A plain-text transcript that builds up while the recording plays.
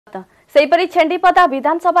सेहीपरि छेंडीपदा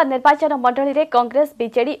विधानसभा निर्वाचन मंडली रे कांग्रेस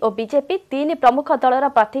बीजेडी और बीजेपी तीन प्रमुख दलर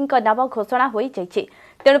प्रार्थी नाम घोषणा हो जाइछि।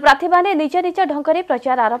 तेणु प्रार्थी माने निज निज ढंग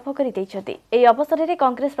प्रचार आरंभ कर अवसर में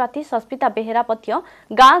कांग्रेस प्रार्थी सस्मिता बेहेरा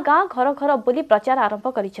गाँ गाँ घर घर बुली प्रचार आरंभ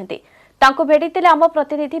कर भेटिले आम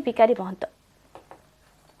प्रतिनिधि भिकारी महंत।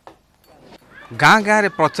 गाँ गाँव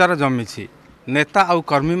प्रचार जमी नेता आउ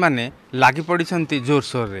कर्मी माने लागी पड़ी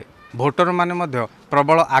जोरसोर रे भोटर माने मध्य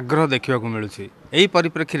प्रबल आग्रह देखा मिलूँ। यही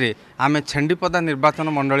परिप्रेक्षी में आम छेंडीपदा निर्वाचन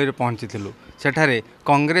मंडली में पहुंचीलु। सेठारे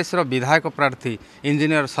कांग्रेस विधायक प्रार्थी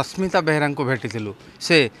इंजीनियर सस्मिता बेहेरा को भेटिलु।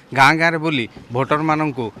 से गाँ गाँव बुली भोटर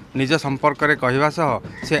मानू निज संपर्क में कहवा सह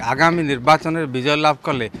से आगामी निर्वाचन में विजय लाभ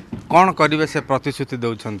कले कौन करेंगे से प्रतिश्रुति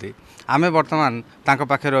दौरान आमे वर्तमान तांको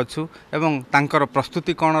पाखे अच्छू एवं तांकर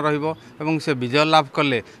प्रस्तुति कौन रहिबो से विजय लाभ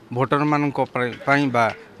कले भोटर मानक बा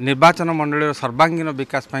निर्वाचन मंडली सर्वांगीन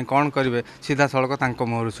विकास कौन करेंगे सीधा सड़क तांको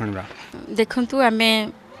मुहर शुणा। देखंतु आमे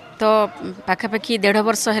तो पाखापाखि 1.5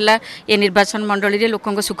 वर्ष है ये निर्वाचन मंडली रे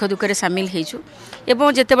लोकों सुख दुखे सामिल होइछु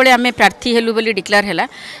एवं जेतेबेले आमे प्रार्थी हेलु बोली डिक्लेयर हैला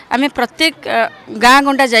आमे प्रत्येक गाँ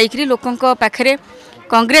गंडा जाइकरी लोकों पाखे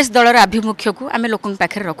कांग्रेस दलर आभिमुख्य को आम लोक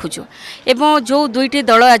पाखे रखुचु एवं जो दुईटी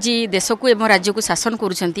दल आज देश को एवं राज्य को शासन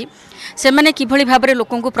करुँच से मैंने किभली भाव में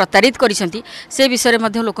लोक प्रतारित करिसेंती से विषय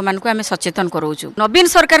में लोक मानक आम सचेतन कराऊँ। नवीन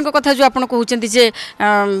सरकार कथा जो आपन कहते जे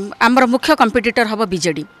आमर मुख्य कंपिटिटर हम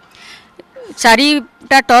बीजेडी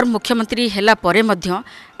 4टा टर्म मुख्यमंत्री हैला परे मध्य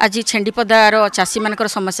आज छेंडीपदार चाषी मानकर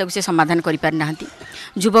समस्या को से समाधान करि पार नाहंती,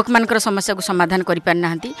 युवक मानकर समस्या को समाधान करि पार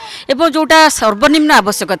नाहंती एवं जोटा सर्वनिम्न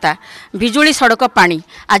आवश्यकता बिजुली सड़क पानी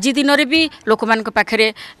आज दिन में भी लोक मानक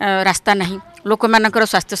पाखरे रास्ता नहीं, लोक मानकर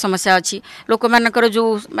स्वास्थ्य समस्या अच्छी, लोक मानकर जो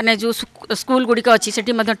माने जो स्कूल गुड़िक अच्छी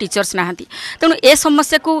सेठी मध्य टीचर्स नाहंती। तेणु ए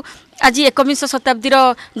समस्या को आज 21 शताब्दीर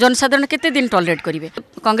जनसाधारण केते दिन टॉलरेट करेंगे।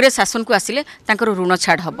 कांग्रेस शासन को आसिले तांकर ऋण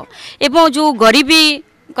छाड़ हम एवं जो गरीबी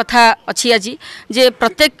कथा अच्छी आज जे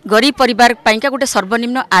प्रत्येक गरीब परिवार पाइका गोटे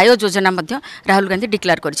सर्वनिम्न आय योजना मध्य राहुल गांधी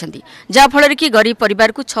डिक्लेयर करिसेंती जाफल कि गरीब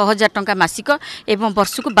परिवार को 6,000 टंका मासिक एवं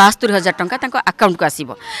वर्ष को 72,000 टंका तांको अकाउंट को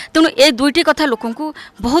आसीबो। तेणु ए दुईटी कथा लोकों को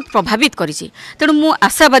बहुत प्रभावित करिछि। तेणु मु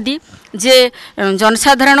आशावादी जे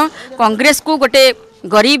जनसाधारण कांग्रेस को गोटे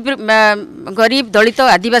गरीब दलित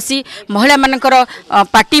आदिवासी महिला मानकर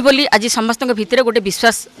पार्टी बोली आज समस्त भितर गोटे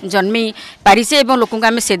विश्वास जन्मी पारिसे एवं लोकों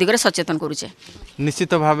आम से दिगरे सचेतन करुचे।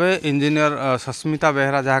 निश्चित भाव इंजीनियर सस्मिता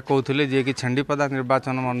बेहेरा जहाँ कहते जी कि छेंडीपदा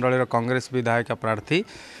निर्वाचन मंडली कांग्रेस विधायक प्रार्थी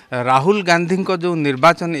राहुल गांधी को जो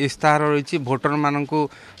निर्वाचन इस्ताहार रही भोटर मान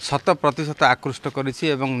 100% आकृष्ट करिछि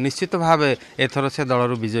एवं निश्चित भाव एथर से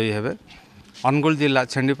दलर विजयी हेबे। अनुगुल जिला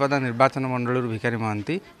छेंडीपदा निर्वाचन मंडली भिखारी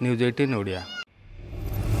महांती, न्यूज 18 ओडिया।